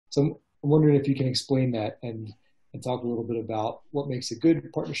So I'm wondering if you can explain that and talk a little bit about what makes a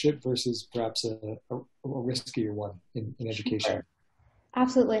good partnership versus perhaps a riskier one in education. Sure.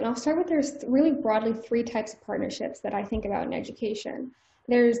 Absolutely. And I'll start with there's really broadly three types of partnerships that I think about in education.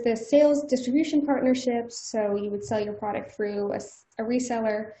 There's the sales distribution partnerships, so you would sell your product through a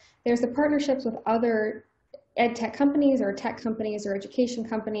reseller. There's the partnerships with other ed tech companies or tech companies or education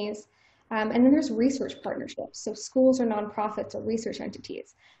companies. And then there's research partnerships, so schools or nonprofits or research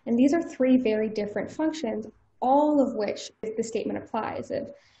entities. And these are three very different functions, all of which the statement applies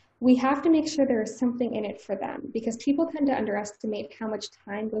of we have to make sure there is something in it for them because people tend to underestimate how much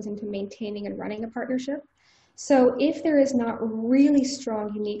time goes into maintaining and running a partnership. So if there is not really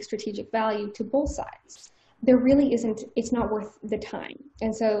strong, unique strategic value to both sides, there really isn't, it's not worth the time.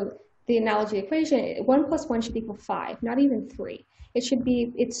 And so the analogy equation, 1 + 1 should equal 5, not even 3. It should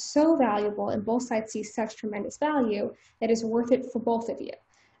be, it's so valuable and both sides see such tremendous value that it's worth it for both of you.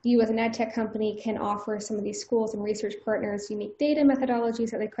 You as an ed tech company can offer some of these schools and research partners unique data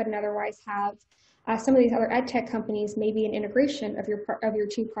methodologies that they couldn't otherwise have. Some of these other ed tech companies, maybe an integration of your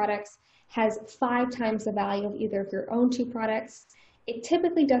two products has 5 times the value of either of your own two products. It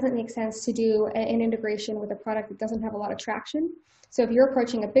typically doesn't make sense to do an integration with a product that doesn't have a lot of traction. So if you're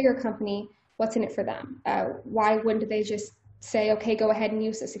approaching a bigger company, what's in it for them? Why wouldn't they just say, okay, go ahead and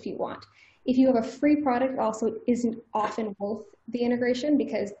use this if you want? If you have a free product, it also isn't often worth the integration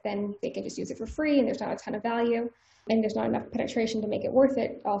because then they can just use it for free and there's not a ton of value and there's not enough penetration to make it worth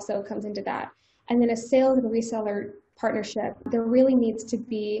it also comes into that. And then a sales and reseller partnership, there really needs to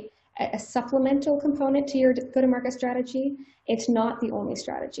be a supplemental component to your go-to-market strategy. It's not the only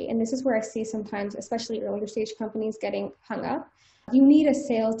strategy. And this is where I see sometimes, especially earlier stage companies getting hung up. You need a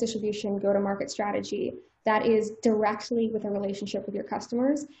sales distribution go-to-market strategy that is directly with a relationship with your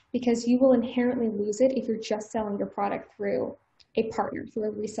customers because you will inherently lose it if you're just selling your product through a partner, through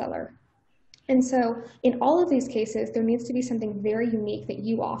a reseller. And so in all of these cases, there needs to be something very unique that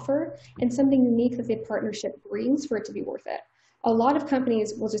you offer and something unique that the partnership brings for it to be worth it. A lot of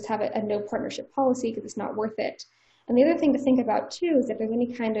companies will just have a no partnership policy because it's not worth it. And the other thing to think about too is if there's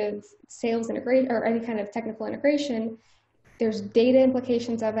any kind of sales integration or any kind of technical integration, there's data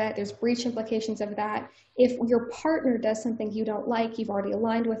implications of it, there's breach implications of that. If your partner does something you don't like, you've already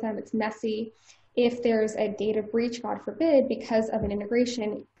aligned with them, it's messy. If there's a data breach, God forbid, because of an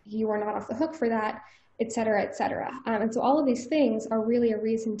integration, you are not off the hook for that, et cetera, et cetera. And so all of these things are really a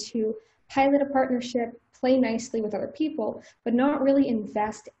reason to pilot a partnership, play nicely with other people, but not really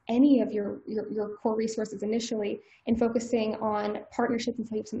invest any of your core resources initially in focusing on partnerships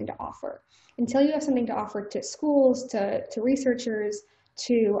until you have something to offer. Until you have something to offer to schools, to researchers,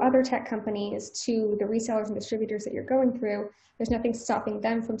 to other tech companies, to the resellers and distributors that you're going through, there's nothing stopping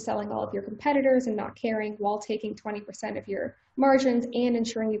them from selling all of your competitors and not caring while taking 20% of your margins and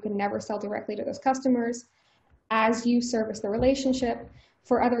ensuring you can never sell directly to those customers. As you service the relationship,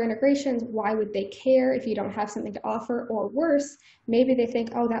 for other integrations, why would they care if you don't have something to offer? Or worse, maybe they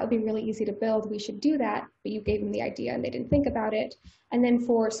think, oh, that would be really easy to build, we should do that, but you gave them the idea and they didn't think about it. And then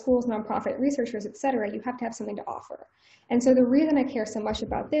for schools, nonprofit researchers, et cetera, you have to have something to offer. And so the reason I care so much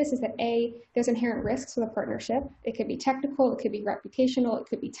about this is that A, there's inherent risks with a partnership. It could be technical, it could be reputational, it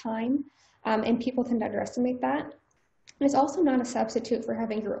could be time, and people tend to underestimate that. And it's also not a substitute for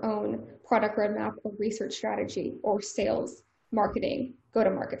having your own product roadmap or research strategy or sales marketing,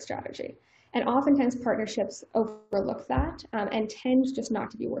 go-to-market strategy. And oftentimes partnerships overlook that and tend just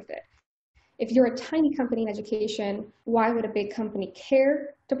not to be worth it. If you're a tiny company in education, why would a big company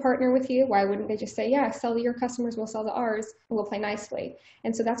care to partner with you? Why wouldn't they just say, yeah, sell to your customers, we'll sell to ours, and we'll play nicely?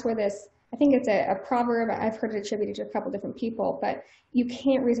 And so that's where this, I think it's a proverb, I've heard it attributed to a couple different people, but you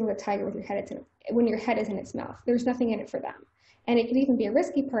can't reason with a tiger with when your head is in its mouth. There's nothing in it for them. And it could even be a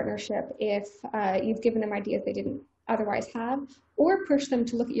risky partnership if you've given them ideas they didn't otherwise have, or push them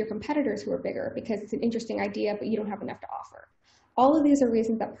to look at your competitors who are bigger because it's an interesting idea, but you don't have enough to offer. All of these are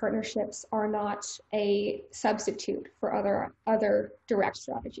reasons that partnerships are not a substitute for other direct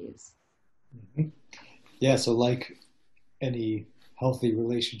strategies. Mm-hmm. Yeah, so like any healthy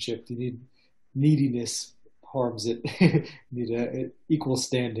relationship, you need neediness harms it. You need an equal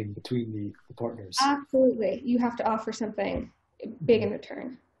standing between the partners. Absolutely. You have to offer something big in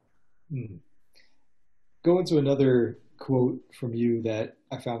return. Mm-hmm. Go into another quote from you that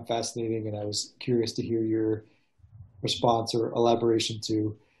I found fascinating, and I was curious to hear your response or elaboration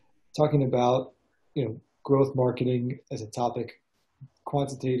to, talking about, growth marketing as a topic.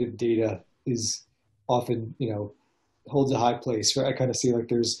 Quantitative data is often, holds a high place. Right? I kind of see like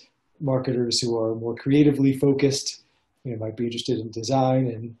there's marketers who are more creatively focused, might be interested in design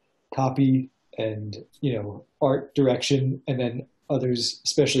and copy and, art direction, and then others,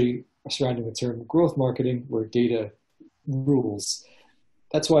 especially surrounding the term growth marketing, where data rules.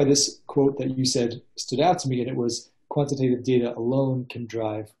 That's why this quote that you said stood out to me, and it was, quantitative data alone can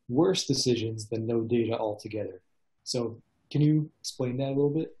drive worse decisions than no data altogether. So can you explain that a little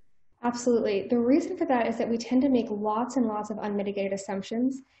bit? Absolutely. The reason for that is that we tend to make lots and lots of unmitigated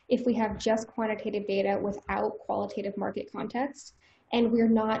assumptions if we have just quantitative data without qualitative market context, and we're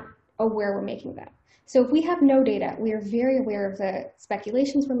not aware we're making them. So if we have no data, we are very aware of the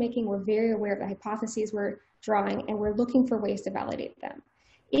speculations we're making, we're very aware of the hypotheses we're drawing, and we're looking for ways to validate them.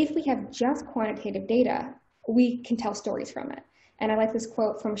 If we have just quantitative data, we can tell stories from it. And I like this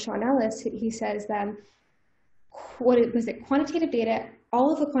quote from Sean Ellis. He says that, quantitative data,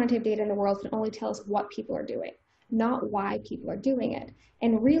 all of the quantitative data in the world can only tell us what people are doing, not why people are doing it.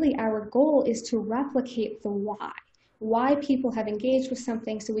 And really our goal is to replicate the why people have engaged with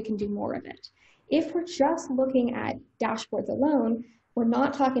something so we can do more of it. If we're just looking at dashboards alone, we're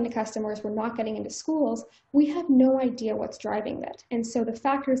not talking to customers, we're not getting into schools, we have no idea what's driving that. And so the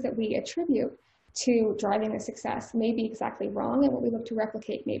factors that we attribute to driving the success may be exactly wrong, and what we look to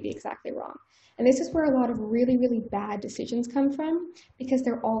replicate may be exactly wrong. And this is where a lot of really, really bad decisions come from, because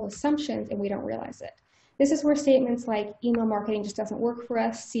they're all assumptions and we don't realize it. This is where statements like email marketing just doesn't work for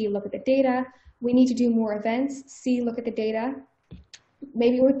us, see, look at the data, we need to do more events, see, look at the data.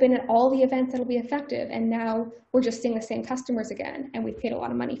 Maybe we've been at all the events that'll be effective, and now we're just seeing the same customers again, and we've paid a lot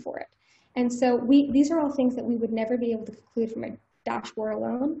of money for it. And so these are all things that we would never be able to conclude from a dashboard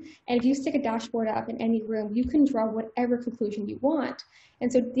alone. And if you stick a dashboard up in any room, you can draw whatever conclusion you want.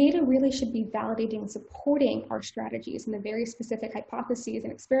 And so data really should be validating and supporting our strategies and the very specific hypotheses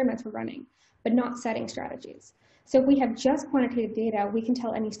and experiments we're running, but not setting strategies. So if we have just quantitative data, we can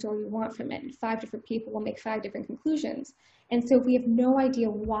tell any story we want from it, and 5 different people will make 5 different conclusions. And so if we have no idea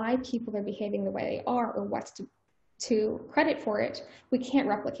why people are behaving the way they are or what's to credit for it, we can't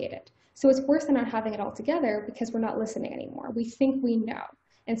replicate it. So it's worse than not having it all together, because we're not listening anymore. We think we know,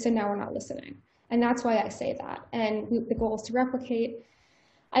 and so now we're not listening. And that's why I say that. And the goal is to replicate.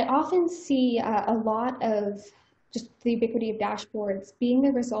 I often see a lot of just the ubiquity of dashboards being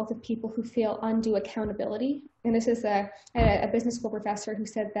the result of people who feel undue accountability. And this is a business school professor who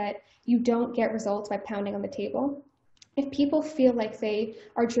said that you don't get results by pounding on the table. If people feel like they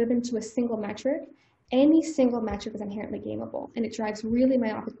are driven to a single metric, any single metric is inherently gameable, and it drives really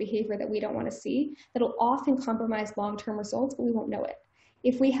myopic behavior that we don't want to see, that'll often compromise long-term results, but we won't know it.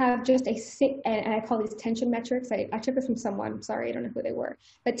 If we have just and I call these tension metrics, I took this from someone, sorry, I don't know who they were,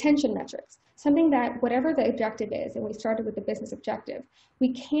 but tension metrics, something that whatever the objective is, and we started with the business objective,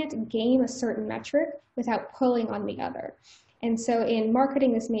 we can't game a certain metric without pulling on the other. And so in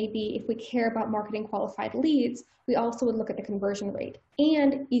marketing, this may be, if we care about marketing qualified leads, we also would look at the conversion rate,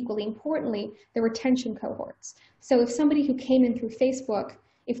 and equally importantly, the retention cohorts. So if somebody who came in through Facebook,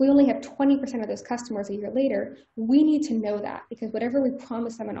 if we only have 20% of those customers a year later, we need to know that, because whatever we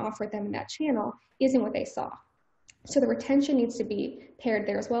promised them and offered them in that channel isn't what they saw. So the retention needs to be paired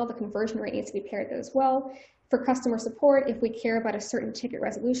there as well. The conversion rate needs to be paired there as well. For customer support, if we care about a certain ticket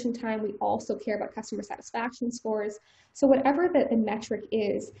resolution time, we also care about customer satisfaction scores. So whatever the metric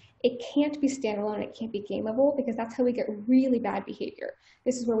is, it can't be standalone, it can't be gameable, because that's how we get really bad behavior.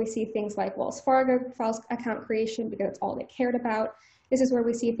 This is where we see things like Wells Fargo false account creation, because that's all they cared about. This is where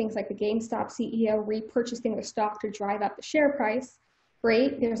we see things like the GameStop CEO repurchasing the stock to drive up the share price.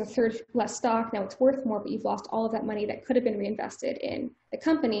 Great, there's a third less stock, now it's worth more, but you've lost all of that money that could have been reinvested in the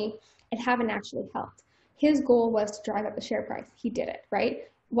company and haven't actually helped. His goal was to drive up the share price. He did it, right?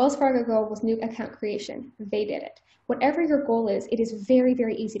 Wells Fargo goal was new account creation. They did it. Whatever your goal is, it is very,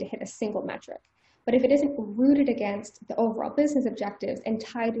 very easy to hit a single metric. But if it isn't rooted against the overall business objectives and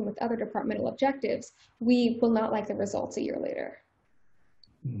tied in with other departmental objectives, we will not like the results a year later.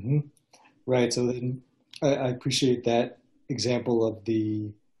 Mm-hmm. Right. So then I appreciate that example of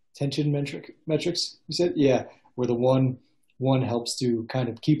the tension metrics you said. Yeah, where the one helps to kind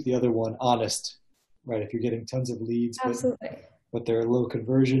of keep the other one honest. Right. If you're getting tons of leads, but they're low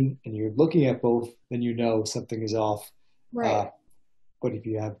conversion, and you're looking at both, then you know something is off. Right. But if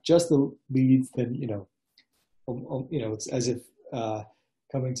you have just the leads, then it's as if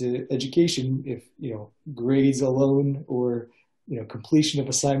coming to education, if grades alone or completion of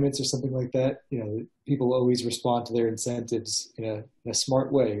assignments or something like that, people always respond to their incentives in a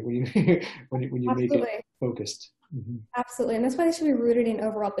smart way when you when you make it focused. Mm-hmm. Absolutely, and that's why they should be rooted in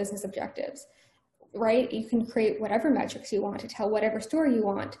overall business objectives. Right? You can create whatever metrics you want to tell whatever story you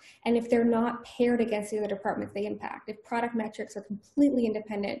want. And if they're not paired against the other departments they impact, if product metrics are completely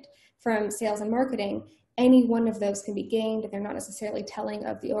independent from sales and marketing, any one of those can be gained, if they're not necessarily telling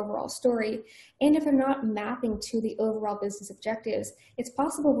of the overall story, and if they're not mapping to the overall business objectives, it's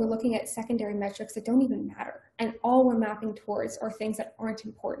possible we're looking at secondary metrics that don't even matter, and all we're mapping towards are things that aren't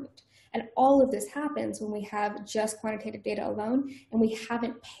important. And all of this happens when we have just quantitative data alone, and we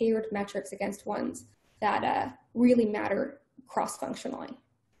haven't paired metrics against ones that really matter cross-functionally.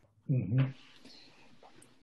 Mm-hmm.